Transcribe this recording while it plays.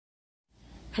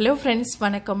Hello friends,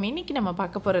 வணக்கம். இன்னைக்கு நம்ம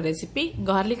பார்க்க போற ரெசிபி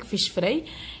garlic fish fry.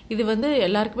 இது வந்து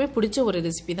எல்லாருக்குமே பிடிச்ச ஒரு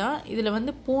ரெசிபி தான். இதுல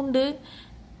வந்து பூண்டு,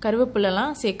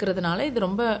 கறிவேப்பிலைலாம் சேர்க்கிறதுனால இது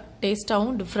ரொம்ப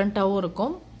டேஸ்டாவும் டிஃபரண்டாவும்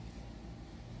இருக்கும்.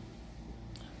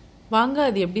 வாங்க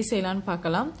அது எப்படி செய்யலாம்னு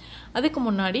பார்க்கலாம். அதுக்கு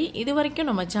முன்னாடி இதுவரைக்கும்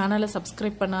நம்ம சேனலை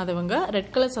சப்ஸ்கிரைப் பண்ணாதவங்க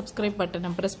ரெட் கலர் சப்ஸ்கிரைப்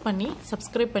பட்டனை பிரஸ் பண்ணி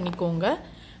சப்ஸ்கிரைப் பண்ணிக்கோங்க.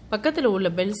 பக்கத்துல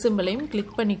உள்ள பெல் சிம்பலையும்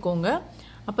கிளிக் பண்ணிக்கோங்க.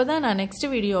 அப்பதான் நான் நெக்ஸ்ட்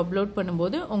வீடியோ அப்லோட்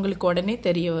பண்ணும்போது உங்களுக்கு உடனே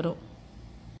தெரிய வரும்.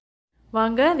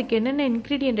 வாங்க அதுக்கு என்னென்ன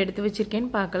இன்கிரிடியன்ட் எடுத்து வச்சிருக்கேன்னு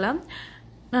பார்க்கலாம்.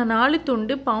 நான் 4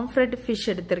 துண்டு பாம்ஃப்ரெட் ஃபிஷ்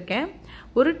எடுத்திருக்கேன்.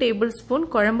 1 டேபிள் ஸ்பூன்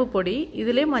குழம்பு பொடி.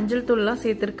 இதிலே மஞ்சள் தூள்லாம்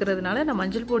சேர்த்துருக்கிறதுனால நான்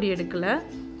மஞ்சள் பொடி எடுக்கல.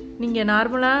 நீங்கள்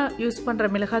நார்மலாக யூஸ் பண்ணுற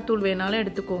மிளகாத்தூள் வேணாலும்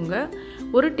எடுத்துக்கோங்க.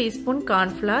 1 teaspoon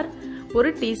cornflour,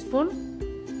 1 teaspoon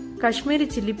Kashmiri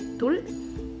chilli தூள்,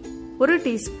 1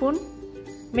 டீஸ்பூன்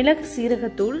மிளகு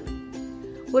சீரகத்தூள்,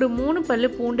 ஒரு 3 பல்லு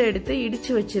பூண்டை எடுத்து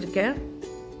இடித்து வச்சுருக்கேன்.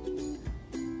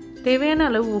 தேவையான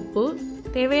அளவு உப்பு,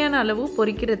 தேவையான அளவு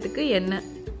பொரிக்கிறதுக்கு எண்ணெய்.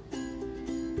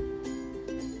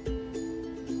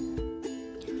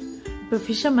 இப்போ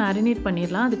ஃபிஷ்ஷை மேரினேட்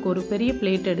பண்ணிடலாம். அதுக்கு ஒரு பெரிய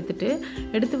பிளேட்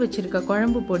எடுத்து வச்சிருக்க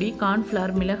குழம்பு பொடி,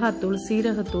 கார்ன்ஃப்ளவர், மிளகாத்தூள்,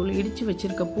 சீரகத்தூள், இடித்து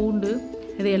வச்சிருக்க பூண்டு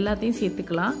இது எல்லாத்தையும்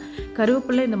சேர்த்துக்கலாம்.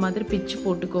 கருவேப்பிலை இந்த மாதிரி பிச்சு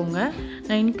போட்டுக்கோங்க.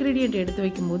 நான் இன்க்ரீடியன்ட் எடுத்து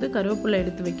வைக்கும்போது கருவேப்பிலை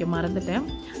எடுத்து வைக்க மறந்துட்டேன்.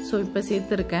 ஸோ இப்போ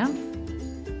சேர்த்துருக்கேன்.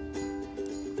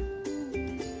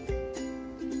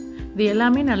 இது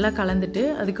எல்லாமே நல்லா கலந்துட்டு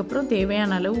அதுக்கப்புறம்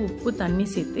தேவையான அளவு உப்பு, தண்ணி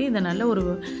சேர்த்து இதை நல்ல ஒரு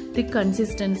திக்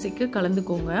கன்சிஸ்டன்சிக்கு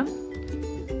கலந்துக்கோங்க.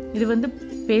 இது வந்து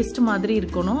பேஸ்ட் மாதிரி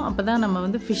இருக்கணும். அப்போ தான் நம்ம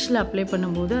வந்து ஃபிஷ்ஷில் அப்ளை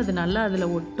பண்ணும்போது அது நல்லா அதில்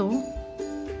ஒட்டும்.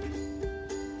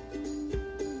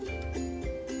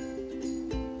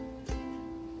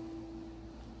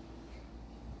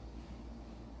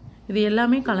 இது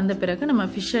எல்லாமே கலந்த பிறகு நம்ம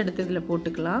ஃபிஷ்ஷை எடுத்து இதில்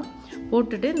போட்டுக்கலாம்.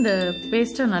 போட்டுட்டு இந்த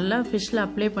பேஸ்ட்டை நல்லா ஃபிஷ்ஷில்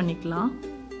அப்ளை பண்ணிக்கலாம்.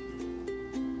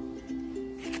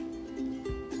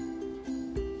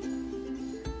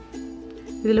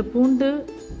 இதில் பூண்டு,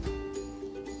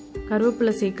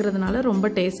 கருவேப்பிலை சேர்க்கறதுனால ரொம்ப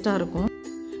டேஸ்ட்டாக இருக்கும்.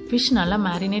 ஃபிஷ் நல்லா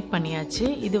மேரினேட் பண்ணியாச்சு.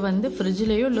 இது வந்து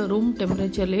ஃப்ரிட்ஜ்லேயோ இல்லை ரூம்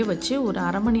டெம்பரேச்சர்லேயோ வச்சு ஒரு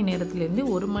அரை மணி நேரத்துலேருந்து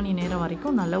 1 மணி நேரம்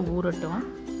வரைக்கும் நல்லா ஊறட்டும்.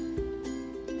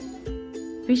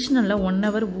 ஃபிஷ் நல்லா 1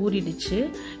 hour ஊறிடுச்சு.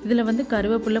 இதில் வந்து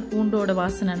கருவேப்பிலை, பூண்டோட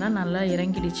வாசனைலாம் நல்லா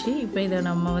இறங்கிடுச்சு. இப்போ இதை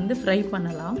நம்ம வந்து ஃப்ரை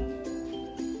பண்ணலாம்.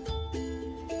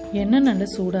 எண்ணெய் நல்லா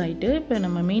சூடாயிட்டு இப்போ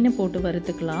நம்ம மீனை போட்டு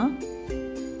வறுத்துக்கலாம்.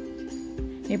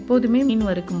 எப்போதுமே மீன்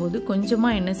வறுக்கும்போது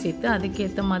கொஞ்சமாக எண்ணெய் சேர்த்து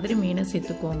அதுக்கேற்ற மாதிரி மீனை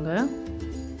சேர்த்துக்கோங்க.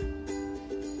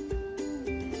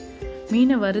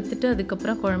 மீனை வறுத்துட்டு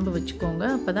அதுக்கப்புறம் குழம்பு வச்சுக்கோங்க.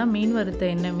 அப்போ தான் மீன்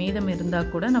வறுத்த எண்ணெய் மீதம்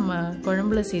இருந்தால் கூட நம்ம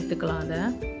குழம்புல சேர்த்துக்கலாம். அதை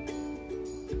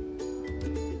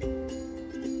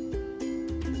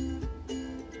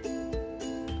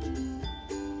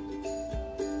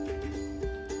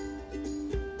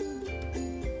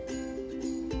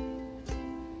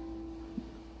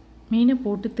மீனை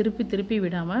போட்டு திருப்பி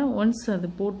விடாமல் ஒன்ஸ் அது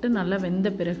போட்டு நல்லா வெந்த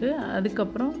பிறகு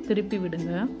அதுக்கப்புறம் திருப்பி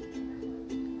விடுங்க.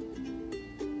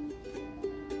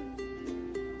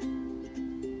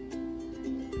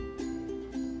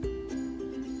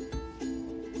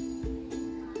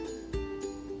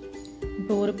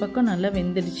 இப்போ ஒரு பக்கம் நல்லா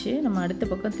வெந்துடுச்சு. நம்ம அடுத்த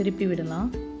பக்கம் திருப்பி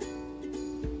விடலாம்.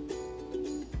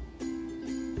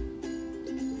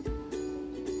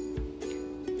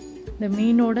 இந்த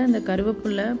மீனோட இந்த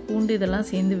கருவேப்பிலை, பூண்டு இதெல்லாம்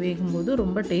சேர்ந்து வேகும்போது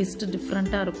ரொம்ப டேஸ்ட்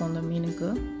டிஃப்ரெண்ட்டாக இருக்கும் அந்த மீனுக்கு.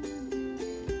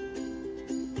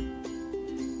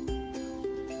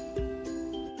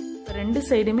 ரெண்டு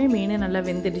சைடுமே மீன் நல்லா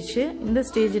வெந்துடுச்சு. இந்த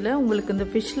ஸ்டேஜில் உங்களுக்கு இந்த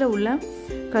ஃபிஷ்ஷில் உள்ள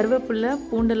கருவேப்பிலை,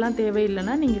 பூண்டெல்லாம்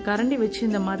தேவையில்லைன்னா நீங்கள் கரண்டி வச்சு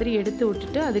இந்த மாதிரி எடுத்து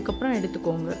விட்டுட்டு அதுக்கப்புறம்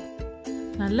எடுத்துக்கோங்க.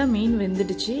 நல்லா மீன்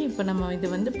வெந்துடுச்சு. இப்போ நம்ம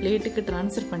இது வந்து பிளேட்டுக்கு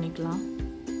ட்ரான்ஸ்ஃபர் பண்ணிக்கலாம்.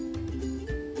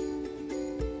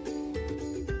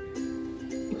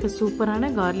 இப்போ சூப்பரான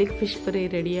கார்லிக் ஃபிஷ் ஃப்ரை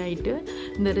ரெடி ஆகிட்டு.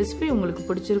 இந்த ரெசிபி உங்களுக்கு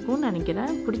பிடிச்சிருக்கும்னு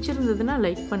நினைக்கிறேன். பிடிச்சிருந்ததுன்னா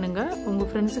லைக் பண்ணுங்கள், உங்கள்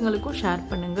ஃப்ரெண்ட்ஸுங்களுக்கும் ஷேர்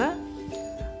பண்ணுங்கள்.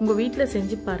 உங்கள் வீட்டில்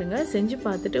செஞ்சு பாருங்கள். செஞ்சு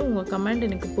பார்த்துட்டு உங்கள் கமெண்ட்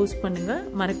எனக்கு போஸ்ட் பண்ணுங்கள்.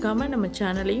 மறக்காமல் நம்ம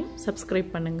சேனலையும்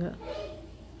சப்ஸ்கிரைப் பண்ணுங்கள்.